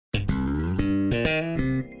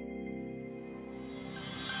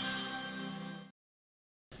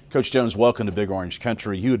Coach Jones, welcome to Big Orange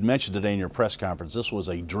Country. You had mentioned today in your press conference this was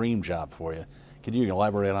a dream job for you. Can you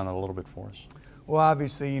elaborate on it a little bit for us? Well,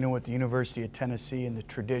 obviously, with the University of Tennessee and the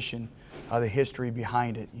tradition, the history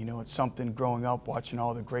behind it, it's something growing up watching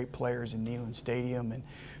all the great players in Neyland Stadium, and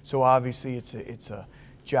so obviously it's a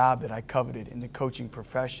job that I coveted in the coaching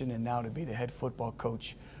profession, and now to be the head football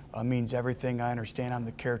coach means everything. I understand I'm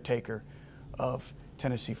the caretaker of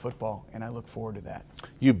Tennessee football, and I look forward to that.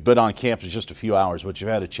 You've been on campus just a few hours, but you've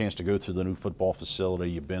had a chance to go through the new football facility.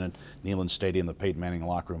 You've been at Neyland Stadium, the Peyton Manning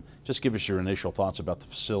locker room. Just give us your initial thoughts about the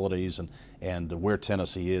facilities and where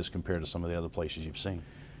Tennessee is compared to some of the other places you've seen.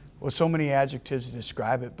 Well, so many adjectives to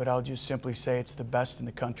describe it, but I'll just simply say it's the best in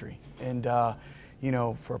the country. And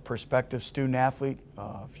for a prospective student athlete,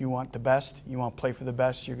 if you want the best, you want to play for the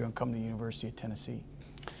best, you're going to come to the University of Tennessee.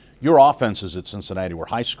 Your offenses at Cincinnati were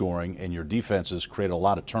high scoring, and your defenses created a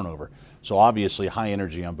lot of turnover. So obviously high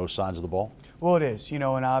energy on both sides of the ball. Well, it is, and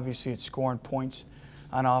obviously it's scoring points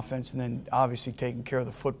on offense, and then obviously taking care of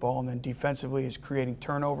the football, and then defensively is creating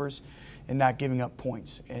turnovers and not giving up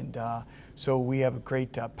points. And so we have a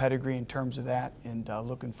great pedigree in terms of that, and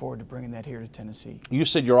looking forward to bringing that here to Tennessee. You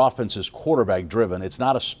said your offense is quarterback driven. It's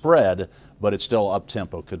not a spread, but it's still up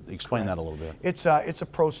tempo. Could explain that a little bit? It's a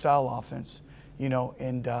pro style offense.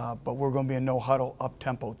 But we're going to be a no-huddle,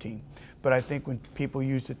 up-tempo team. But I think when people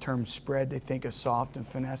use the term spread, they think of soft and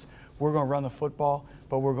finesse. We're going to run the football,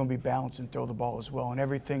 but we're going to be balanced and throw the ball as well, and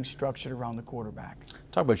everything's structured around the quarterback.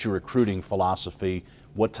 Talk about your recruiting philosophy.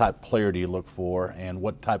 What type of player do you look for, and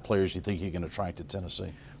what type of players do you think you can attract to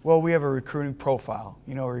Tennessee? Well, we have a recruiting profile,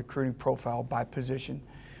 a recruiting profile by position,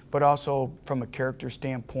 but also from a character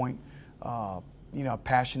standpoint, a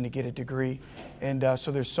passion to get a degree. And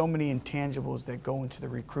so there's so many intangibles that go into the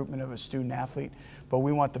recruitment of a student athlete, but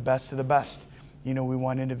we want the best of the best. We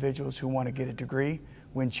want individuals who want to get a degree,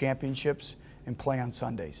 win championships, and play on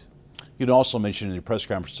Sundays. You'd also mentioned in your press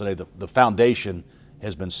conference today that the foundation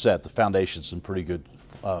has been set. The foundation's in pretty good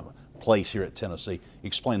place here at Tennessee.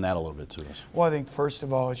 Explain that a little bit to us. Well, I think first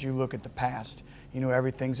of all, as you look at the past,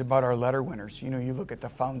 everything's about our letter winners. You look at the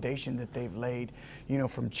foundation that they've laid,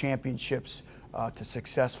 from championships to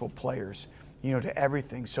successful players, to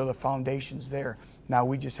everything. So the foundation's there. Now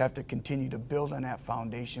we just have to continue to build on that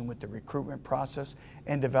foundation with the recruitment process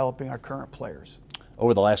and developing our current players.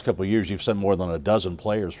 Over the last couple of years, you've sent more than a dozen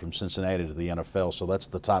players from Cincinnati to the NFL, so that's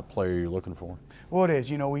the top player you're looking for? Well, it is.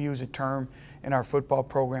 We use a term in our football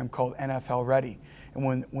program called NFL ready.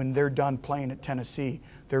 And when they're done playing at Tennessee,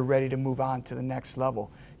 they're ready to move on to the next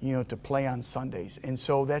level, to play on Sundays. And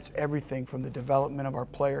so that's everything from the development of our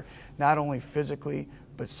player, not only physically,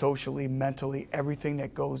 but socially, mentally, everything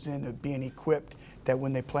that goes into being equipped that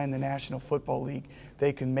when they play in the National Football League,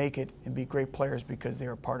 they can make it and be great players because they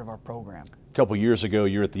are part of our program. A couple years ago,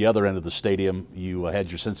 you're at the other end of the stadium. You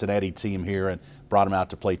had your Cincinnati team here and brought them out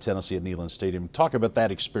to play Tennessee at Neyland Stadium. Talk about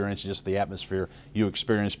that experience, just the atmosphere you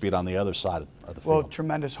experienced being on the other side of the field. Well,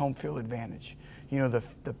 tremendous home field advantage.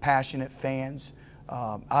 The passionate fans,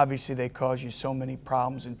 obviously they cause you so many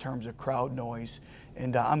problems in terms of crowd noise.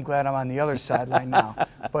 And I'm glad I'm on the other sideline now.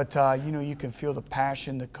 But, you can feel the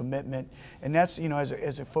passion, the commitment. And that's,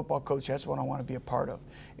 as a football coach, that's what I want to be a part of,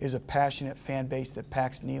 is a passionate fan base that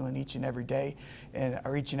packs Neyland each and every day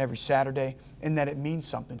or each and every Saturday, and that it means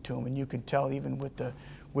something to them. And you can tell even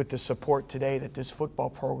with the support today that this football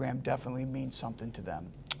program definitely means something to them.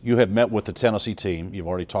 You have met with the Tennessee team. You've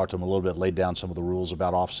already talked to them a little bit, laid down some of the rules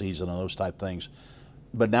about off-season and those type things.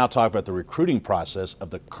 But now talk about the recruiting process of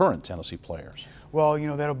the current Tennessee players. Well,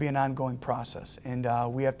 that'll be an ongoing process, and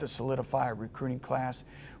we have to solidify our recruiting class.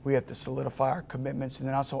 We have to solidify our commitments and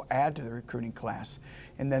then also add to the recruiting class.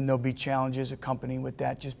 And then there'll be challenges accompanying with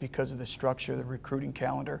that just because of the structure of the recruiting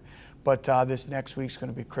calendar. But this next week's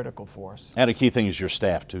going to be critical for us. And a key thing is your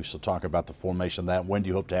staff, too, so talk about the formation of that. When do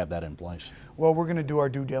you hope to have that in place? Well, we're going to do our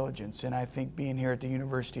due diligence, and I think being here at the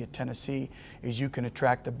University of Tennessee is you can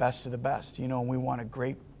attract the best of the best. And we want a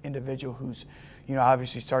great individual who's,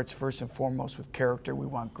 obviously starts first and foremost with character. We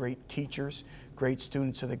want great teachers, great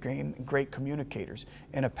students of the game, great communicators,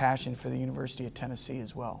 and a passion for the University of Tennessee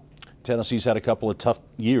as well. Tennessee's had a couple of tough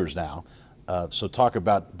years now. So talk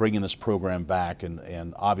about bringing this program back,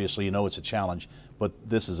 and obviously it's a challenge, but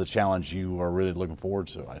this is a challenge you are really looking forward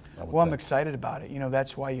to. Well, I'm excited about it.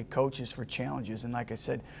 That's why you coach is for challenges, and like I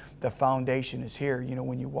said, the foundation is here.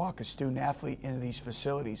 When you walk a student athlete into these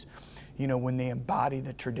facilities, when they embody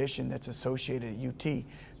the tradition that's associated at UT,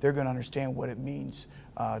 they're going to understand what it means,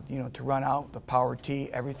 to run out, the power tee,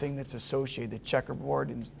 everything that's associated, the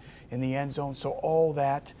checkerboard in the end zone. So all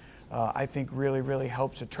that I think really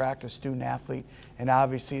helps attract a student athlete, and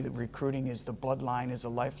obviously the recruiting is the bloodline, is the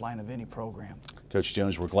lifeline of any program. Coach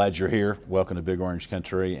Jones, we're glad you're here. Welcome to Big Orange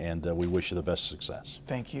Country, and we wish you the best success.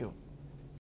 Thank you.